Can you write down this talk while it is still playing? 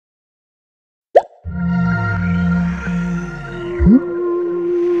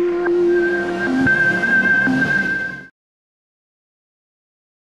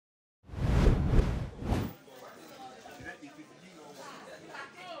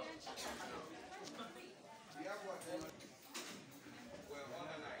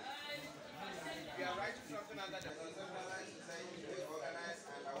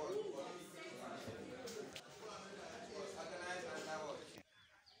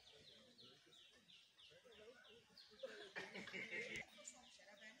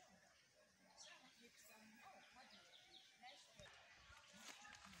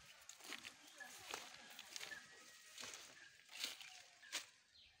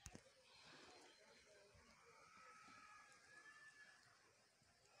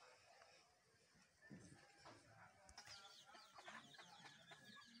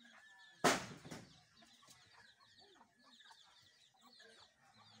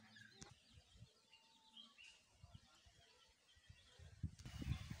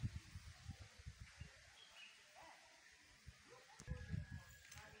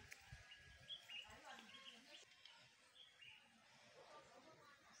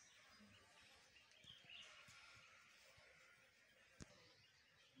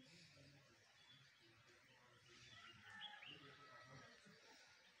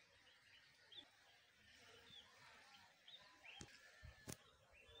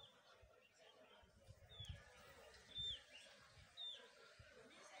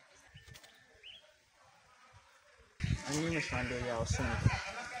My name is Mandoya Osuni.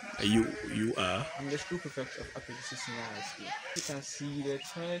 You are? I'm the school prefect of Apegusu SHS. You can see the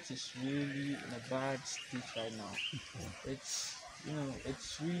toilet is really in a bad state right now. It's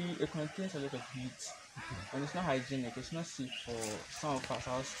it contains a lot of heat, and it's not hygienic. It's not safe for some of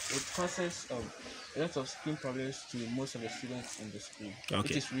us. It causes a lot of skin problems to most of the students in the school. Okay.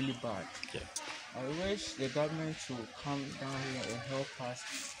 It is really bad. Yeah. I wish the government to come down here and help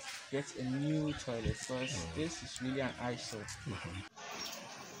us get a new toilet, because this is really an eyesore.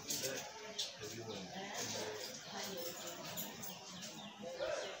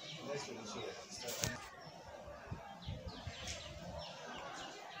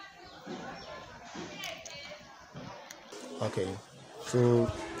 Okay, so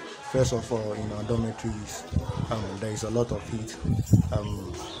first of all, in our dormitories, there is a lot of heat.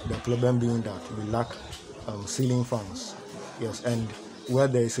 The problem being that we lack ceiling fans. Yes, and where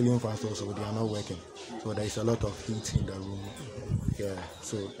there is ceiling fans also, they are not working. So there is a lot of heat in the room. Yeah.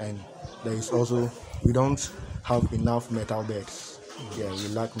 So, and there is also, we don't have enough metal beds. Yeah, we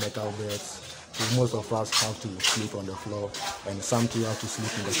lack metal beds. So most of us have to sleep on the floor, and some too have to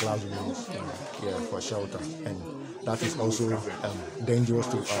sleep in the classrooms. Yeah, for shelter, and that is also dangerous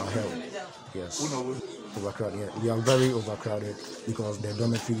to our health. Yes, overcrowded. Yeah, we are very overcrowded because the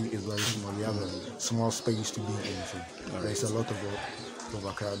dormitory is very small. We have a small space to be in. So there is a lot of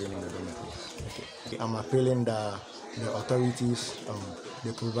overcrowding in the dormitory. Okay. I'm appealing that the authorities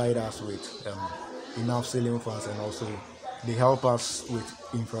they provide us with enough ceiling fans, and also they help us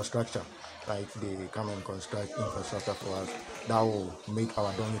with infrastructure. Like they come and construct infrastructure for us that will make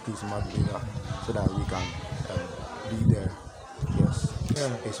our dormitories much bigger, so that we can be there. Yes,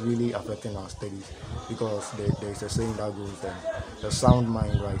 it's really affecting our studies, because there is a saying that goes, the sound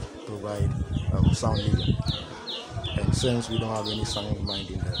mind, right, provide sound living. And since we don't have any sound mind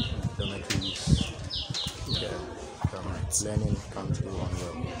in the dormitories, learning can't go on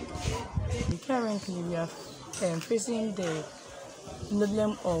well. Currently, we are facing the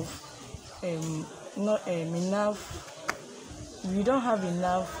problem of not enough. We don't have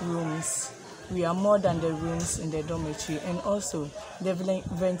enough rooms. We are more than the rooms in the dormitory, and also the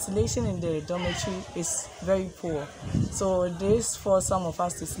ventilation in the dormitory is very poor. So this forces some of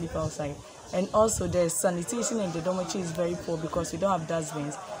us to sleep outside, and also the sanitation in the dormitory is very poor because we don't have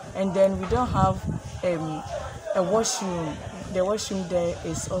dustbins, and then we don't have a washroom. The washroom there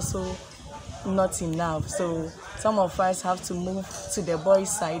is also not enough, so some of us have to move to the boys'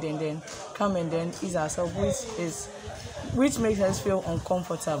 side and then come and then ease ourselves, which makes us feel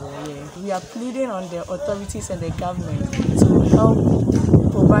uncomfortable. Yeah, we are pleading on the authorities and the government to help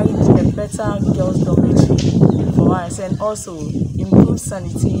provide a better girls' dormitory for us, and also improve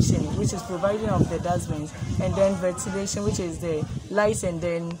sanitation, which is providing of the dustbins, and then ventilation, which is the lights, and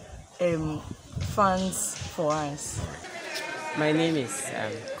then fans for us. My name is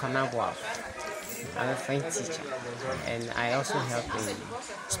Konabwa. I'm a French teacher, and I also help in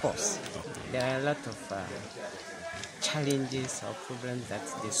sports. There are a lot of challenges or problems that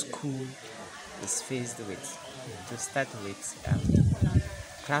the school is faced with. To start with,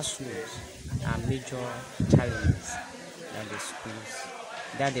 classrooms are major challenges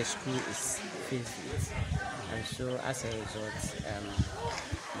that the school is faced with, and so as a result,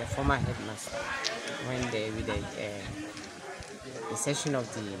 the former headmaster, when with the session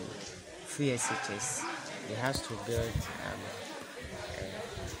of the free SHS, he has to build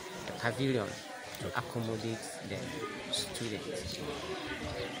a pavilion to accommodate the students.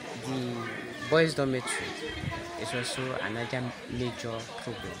 The boys' dormitory is also another major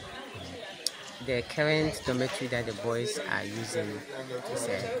problem. The current dormitory that the boys are using is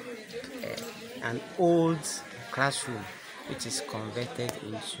an old classroom which is converted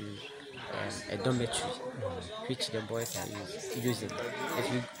into a dormitory which the boys are using.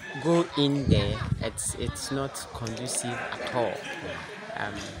 If you go in there, it's not conducive at all.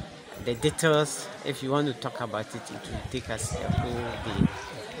 The details, if you want to talk about it, it will take us a whole day.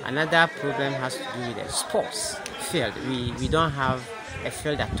 Another problem has to do with the sports field. We don't have a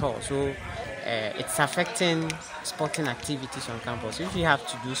field at all, so it's affecting sporting activities on campus. If we have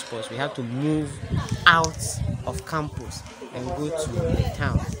to do sports, we have to move out of campus and go to the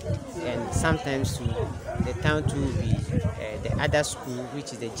town, and sometimes to the town to be the other school,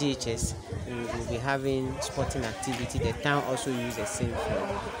 which is the GHS, will be having sporting activity. The town also use the same field,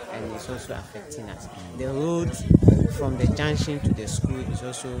 and it's also affecting us. The road from the junction to the school is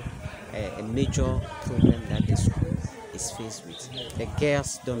also a major problem that the school is faced with. The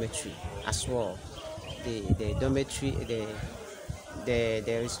girls' dormitory as well. The dormitory,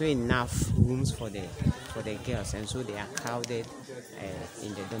 there is not enough rooms for the girls, and so they are crowded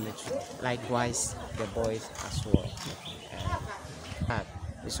in the dormitory. Likewise, the boys as well.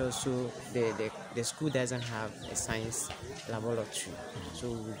 It's also the school doesn't have a science laboratory, so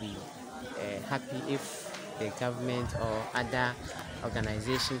we'll be happy if the government or other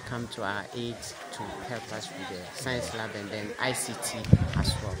organization come to our aid to help us with the science lab and then ICT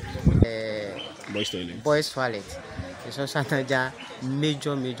as well. Boys toilet is also another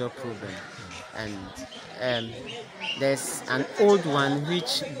major problem, and there's an old one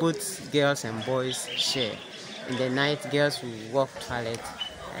which both girls and boys share. In the night, girls will walk toilet,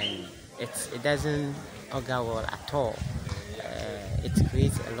 and it doesn't augur well at all. It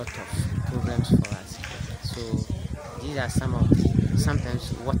creates a lot of problems for us. So these are some of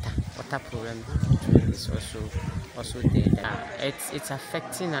sometimes water problem is also there. It's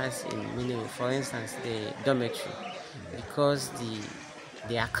affecting us in many ways. For instance, the dormitory, because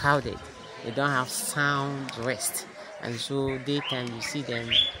they are crowded, they don't have sound rest, and so daytime you see them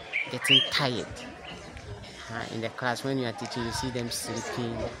getting tired. In the class, when you are teaching, you see them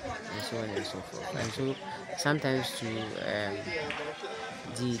sleeping and so on and so forth. And so sometimes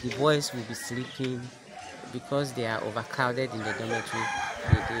the boys will be sleeping because they are overcrowded in the dormitory.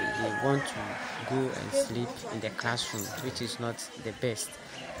 They want to go and sleep in the classroom, which is not the best.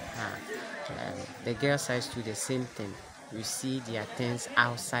 The girls' side do the same thing. You see their tents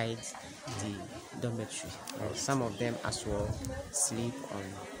outside the dormitory. Some of them as well sleep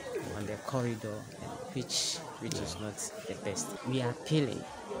on the corridor, which is not the best. We are appealing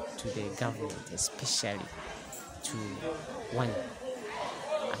to the government, especially to one,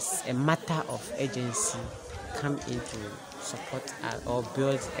 as a matter of urgency, come in to support us or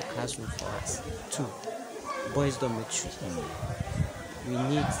build a classroom for us. 2, boys' dormitory. We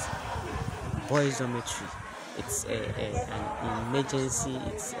need boys' dormitory. It's an emergency.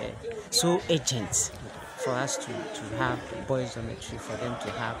 It's so urgent for us to have a boys' dormitory, for them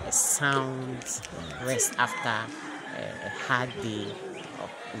to have a sound rest after a hard day of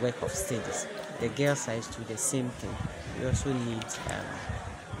work of studies. The girls' side do the same thing. They also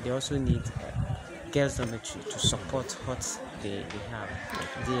need girls' dormitory to support what they have.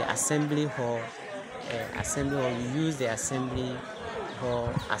 The assembly hall, we use the assembly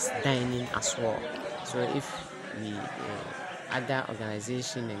hall as dining as well. So if we other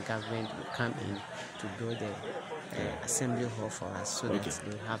organization and government will come in to build the assembly hall for us, so that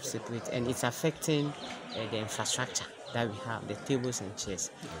they have separate, and it's affecting the infrastructure that we have, the tables and chairs.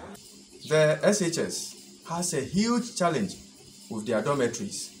 The SHS has a huge challenge with their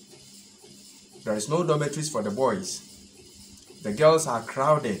dormitories. There is no dormitories for the boys. The girls are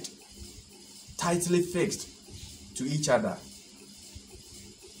crowded, tightly fixed to each other.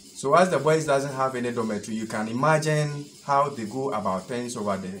 So as the boys doesn't have any dormitory, you can imagine how they go about things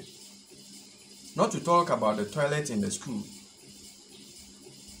over there. Not to talk about the toilet in the school.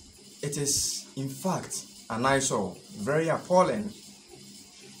 It is, in fact, an eyesore, very appalling.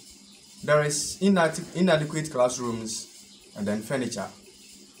 There is inadequate classrooms and then furniture.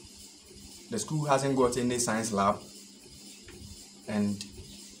 The school hasn't got any science lab, and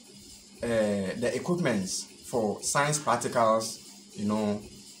the equipments for science practicals,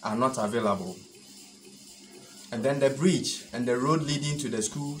 are not available. And then the bridge and the road leading to the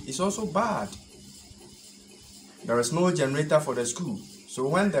school is also bad. There is no generator for the school, so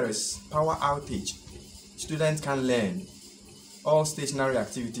when there is power outage, students can't learn. All stationary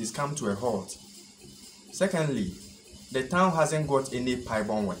activities come to a halt. Secondly, the town hasn't got any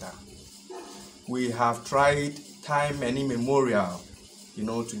pipe-borne water. we have tried time and immemorial,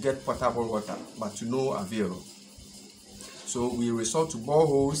 to get potable water, but to no avail. So we resort to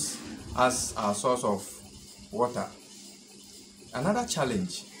boreholes as our source of water. Another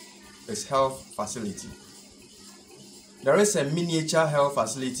challenge is health facility. There is a miniature health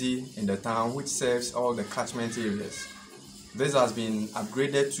facility in the town which serves all the catchment areas. This has been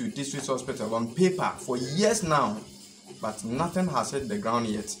upgraded to district hospital on paper for years now, but nothing has hit the ground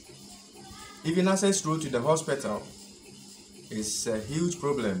yet. Even access road to the hospital is a huge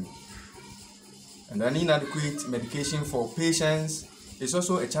problem. And an inadequate medication for patients is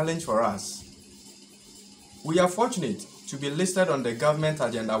also a challenge for us. We are fortunate to be listed on the government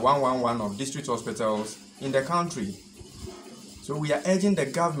agenda 111 of district hospitals in the country. So we are urging the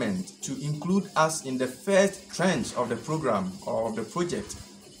government to include us in the first tranche of the program or of the project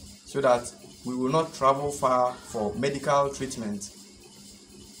so that we will not travel far for medical treatment.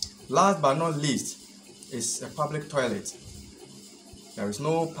 Last but not least is a public toilet. There is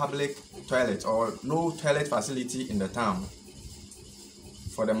no public toilet or no toilet facility in the town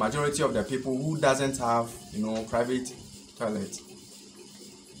for the majority of the people who doesn't have, private toilet.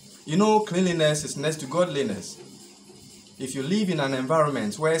 Cleanliness is next to godliness. If you live in an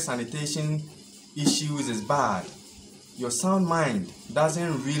environment where sanitation issues is bad, your sound mind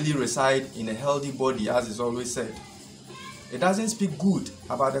doesn't really reside in a healthy body, as is always said. It doesn't speak good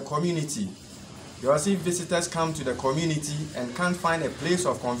about the community. Because if visitors come to the community and can't find a place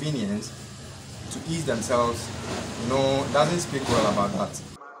of convenience to ease themselves, it doesn't speak well about that.